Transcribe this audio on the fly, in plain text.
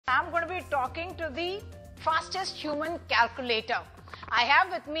be talking to the fastest human calculator. I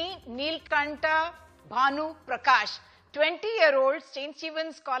have with me Neelkantha Bhanu Prakash, 20-year-old St.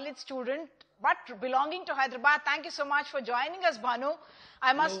 Stephen's College student, but belonging to Hyderabad. Thank you so much for joining us, Bhanu.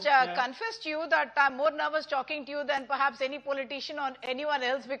 I must confess to you that I'm more nervous talking to you than perhaps any politician or anyone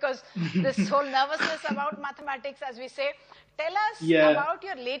else, because this whole nervousness about mathematics, as we say. Tell us about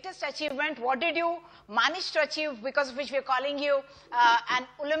your latest achievement. What did you manage to achieve, because of which we're calling you an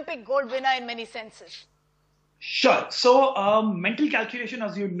Olympic gold winner in many senses? Sure. So mental calculation,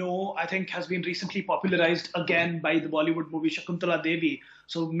 as you know, I think has been recently popularized again by the Bollywood movie Shakuntala Devi.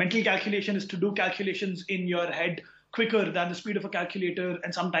 So mental calculation is to do calculations in your head quicker than the speed of a calculator,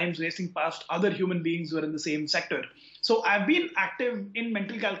 and sometimes racing past other human beings who are in the same sector. So I've been active in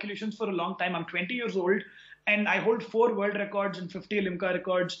mental calculations for a long time. I'm 20 years old, and I hold 4 world records and 50 Limca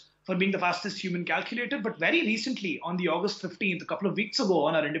records for being the fastest human calculator. But very recently, on the August 15th, a couple of weeks ago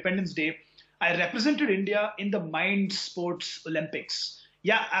on our Independence Day, I represented India in the Mind Sports Olympics.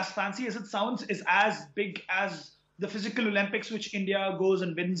 Yeah, as fancy as it sounds, is as big as the physical Olympics, which India goes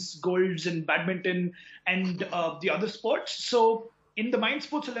and wins golds in badminton and the other sports. So in the Mind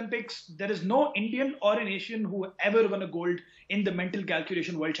Sports Olympics, there is no Indian or an Asian who ever won a gold in the mental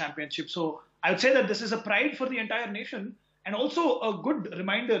calculation world championship. So I would say that this is a pride for the entire nation, and also a good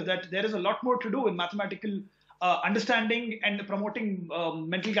reminder that there is a lot more to do in mathematical understanding and promoting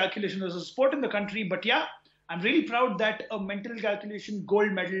mental calculation as a sport in the country. But yeah, I'm really proud that a mental calculation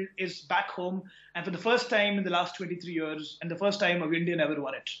gold medal is back home, and for the first time in the last 23 years, and the first time an Indian ever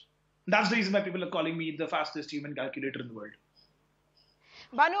won it. That's the reason why people are calling me the fastest human calculator in the world.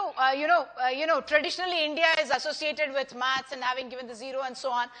 Bhanu, traditionally India is associated with maths and having given the zero and so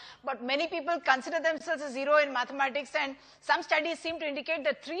on, but many people consider themselves a zero in mathematics, and some studies seem to indicate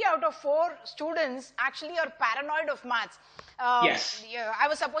that 3 out of 4 students actually are paranoid of maths. Yes. I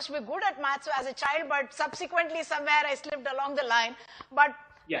was supposed to be good at maths as a child, but subsequently somewhere I slipped along the line. But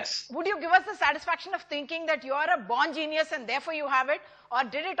yes, would you give us the satisfaction of thinking that you are a born genius and therefore you have it, or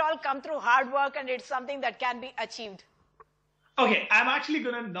did it all come through hard work and it's something that can be achieved? Okay, I'm actually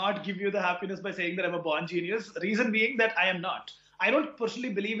going to not give you the happiness by saying that I'm a born genius. Reason being that I am not. I don't personally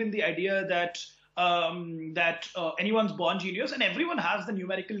believe in the idea that anyone's born genius, and everyone has the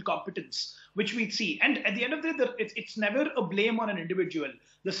numerical competence, which we see. And at the end of the day, it's never a blame on an individual.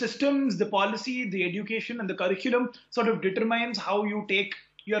 The systems, the policy, the education, and the curriculum sort of determines how you take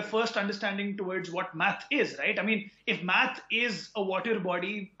your first understanding towards what math is, right? I mean, if math is a water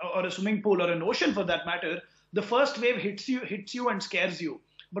body or a swimming pool or an ocean for that matter, the first wave hits you and scares you.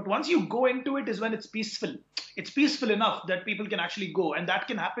 But once you go into it is when it's peaceful. It's peaceful enough that people can actually go. And that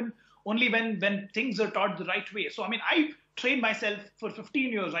can happen only when things are taught the right way. So, I mean, I trained myself for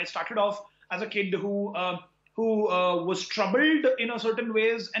 15 years. I started off as a kid who was troubled in a certain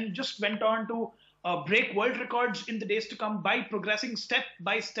ways and just went on to break world records in the days to come by progressing step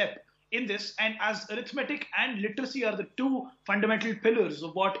by step in this. And as arithmetic and literacy are the 2 fundamental pillars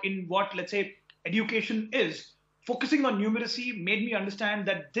of what, let's say, education is, focusing on numeracy made me understand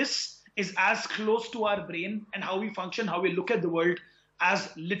that this is as close to our brain and how we function, how we look at the world, as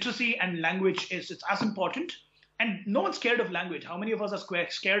literacy and language is. It's as important. And no one's scared of language. How many of us are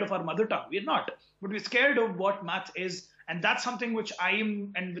scared of our mother tongue? We're not. But we're scared of what math is. And that's something which I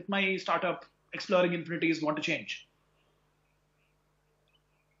am, and with my startup, Exploring Infinities, want to change.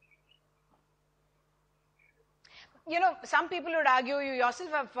 You know, some people would argue, you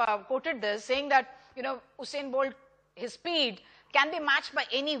yourself have quoted this, saying that, Usain Bolt, his speed can be matched by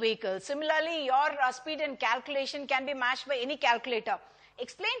any vehicle. Similarly, your speed and calculation can be matched by any calculator.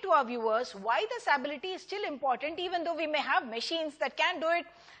 Explain to our viewers why this ability is still important, even though we may have machines that can do it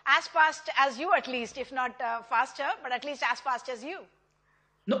as fast as you, at least, if not faster, but at least as fast as you.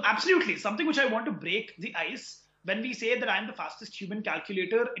 No, absolutely. Something which I want to break the ice. When we say that I'm the fastest human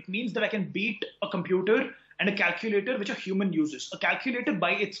calculator, it means that I can beat a computer and a calculator which a human uses. A calculator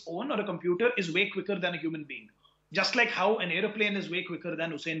by its own, or a computer, is way quicker than a human being. Just like how an aeroplane is way quicker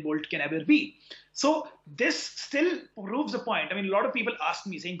than Usain Bolt can ever be. So this still proves a point. I mean, a lot of people ask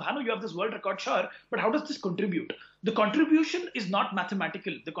me saying, Bhanu, you have this world record, sure, but how does this contribute? The contribution is not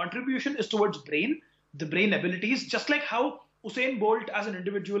mathematical. The contribution is towards the brain abilities, just like how Usain Bolt as an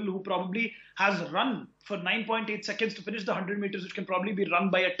individual who probably has run for 9.8 seconds to finish the 100 meters, which can probably be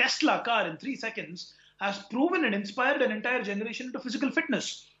run by a Tesla car in 3 seconds, has proven and inspired an entire generation into physical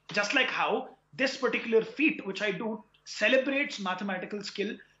fitness. Just like how this particular feat, which I do, celebrates mathematical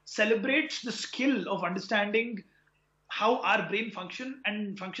skill, celebrates the skill of understanding how our brain functions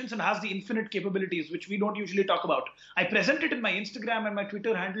and has the infinite capabilities, which we don't usually talk about. I present it in my Instagram and my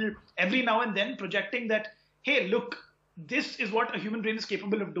Twitter handle every now and then, projecting that, hey, look, this is what a human brain is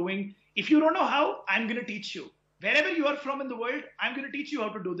capable of doing. If you don't know how, I'm going to teach you. Wherever you are from in the world, I'm going to teach you how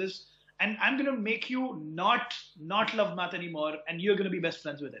to do this. And I'm going to make you not love math anymore. And you're going to be best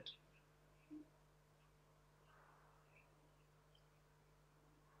friends with it.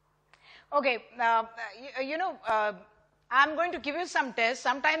 Okay, I'm going to give you some tests.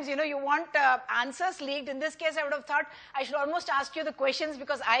 Sometimes, you want answers leaked. In this case, I would have thought I should almost ask you the questions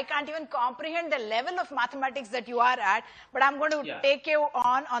because I can't even comprehend the level of mathematics that you are at. But I'm going to take you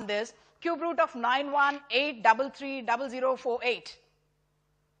on this. Cube root of 918330048.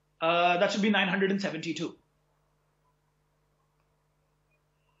 That should be 972.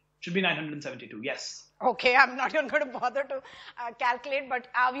 Should be 972, yes. Okay, I'm not even going to bother to calculate, but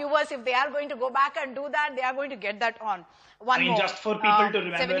our viewers, if they are going to go back and do that, they are going to get that on. One more. Just for people to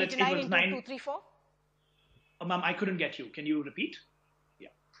remember, it was 234? Ma'am, I couldn't get you. Can you repeat? Yeah.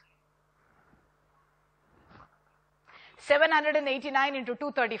 789 into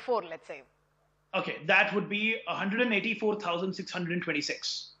 234, let's say. Okay, that would be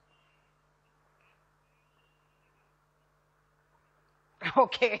 184,626.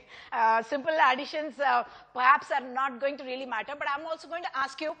 Okay, simple additions perhaps are not going to really matter, but I'm also going to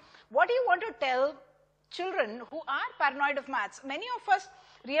ask you, what do you want to tell children who are paranoid of maths? Many of us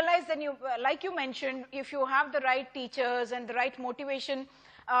realize that like you mentioned, if you have the right teachers and the right motivation,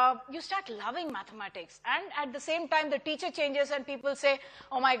 you start loving mathematics. And at the same time, the teacher changes and people say,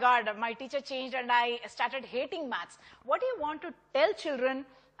 oh my God, my teacher changed and I started hating maths. What do you want to tell children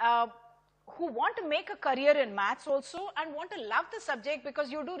who want to make a career in maths also and want to love the subject, because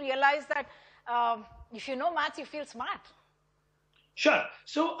you do realize that if you know maths, you feel smart? Sure.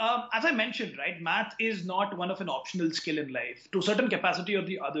 So as I mentioned, right, math is not one of an optional skill in life. To a certain capacity or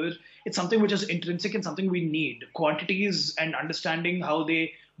the other, it's something which is intrinsic and something we need. Quantities and understanding how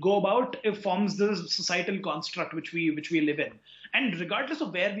they go about, it forms the societal construct which we live in. And regardless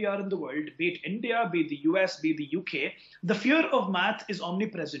of where we are in the world, be it India, be it the US, be it the UK, the fear of math is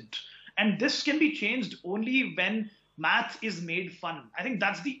omnipresent. And this can be changed only when math is made fun. I think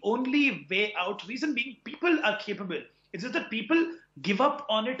that's the only way out. Reason being, people are capable. It's just that people give up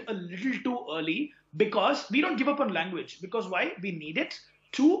on it a little too early, because we don't give up on language. Because why? We need it.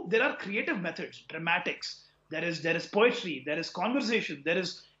 Two, there are creative methods, dramatics. There is poetry, there is conversation, there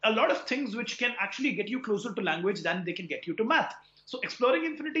is a lot of things which can actually get you closer to language than they can get you to math. So Exploring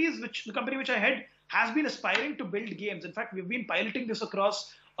Infinities, which the company which I head, has been aspiring to build games. In fact, we've been piloting this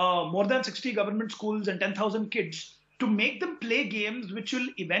across more than 60 government schools and 10,000 kids to make them play games which will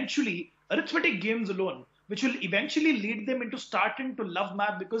eventually, arithmetic games alone, which will eventually lead them into starting to love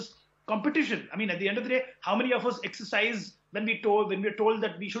math. Because competition, I mean, at the end of the day, how many of us exercise when we're told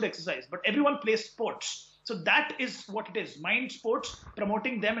that we should exercise? But everyone plays sports. So that is what it is. Mind Sports,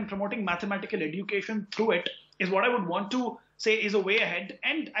 promoting them and promoting mathematical education through it is what I would want to say is a way ahead.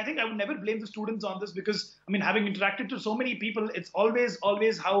 And I think I would never blame the students on this, because, I mean, having interacted to so many people, it's always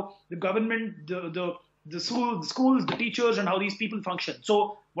how the government, the schools, the teachers, and how these people function.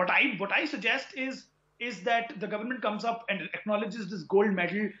 So what I suggest is that the government comes up and acknowledges this gold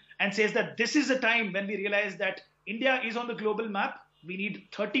medal and says that this is a time when we realize that India is on the global map. We need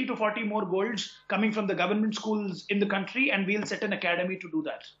 30 to 40 more golds coming from the government schools in the country, and we'll set an academy to do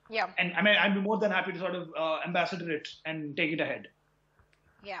that. Yeah. And I mean, I'd be more than happy to sort of ambassador it and take it ahead.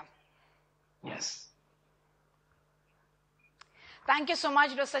 Yeah. Yes. Thank you so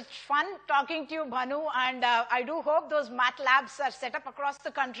much. It was such fun talking to you, Bhanu, and I do hope those math labs are set up across the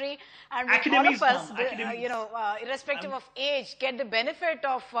country, and all of us, irrespective of age, get the benefit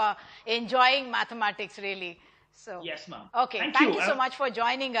of enjoying mathematics, really. So, yes, ma'am. Okay, thank you so much for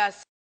joining us.